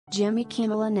Jimmy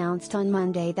Kimmel announced on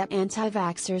Monday that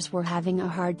anti-vaxxers were having a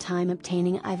hard time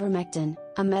obtaining ivermectin,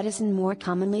 a medicine more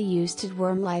commonly used to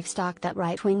deworm livestock that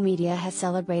right-wing media has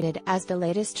celebrated as the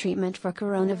latest treatment for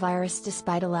coronavirus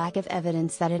despite a lack of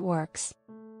evidence that it works.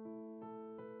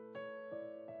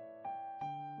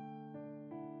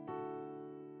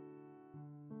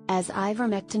 As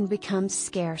ivermectin becomes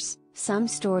scarce, some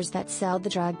stores that sell the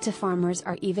drug to farmers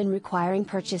are even requiring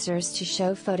purchasers to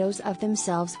show photos of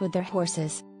themselves with their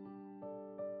horses.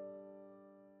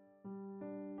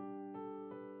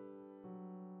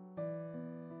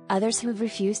 Others who've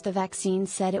refused the vaccine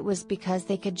said it was because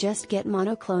they could just get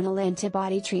monoclonal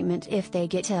antibody treatment if they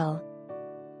get ill.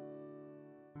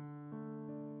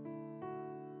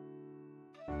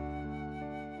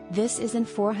 This isn't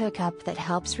for hookup that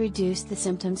helps reduce the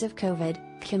symptoms of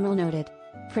COVID, Kimmel noted.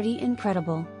 Pretty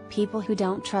incredible, people who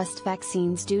don't trust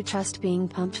vaccines do trust being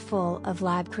pumped full of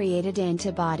lab-created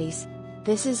antibodies.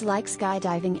 This is like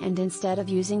skydiving, and instead of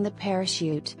using the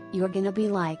parachute, you're gonna be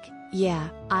like, yeah,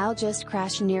 I'll just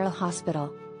crash near a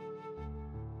hospital.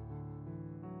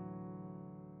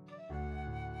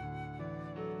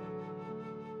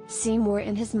 See more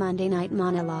in his Monday night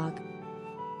monologue.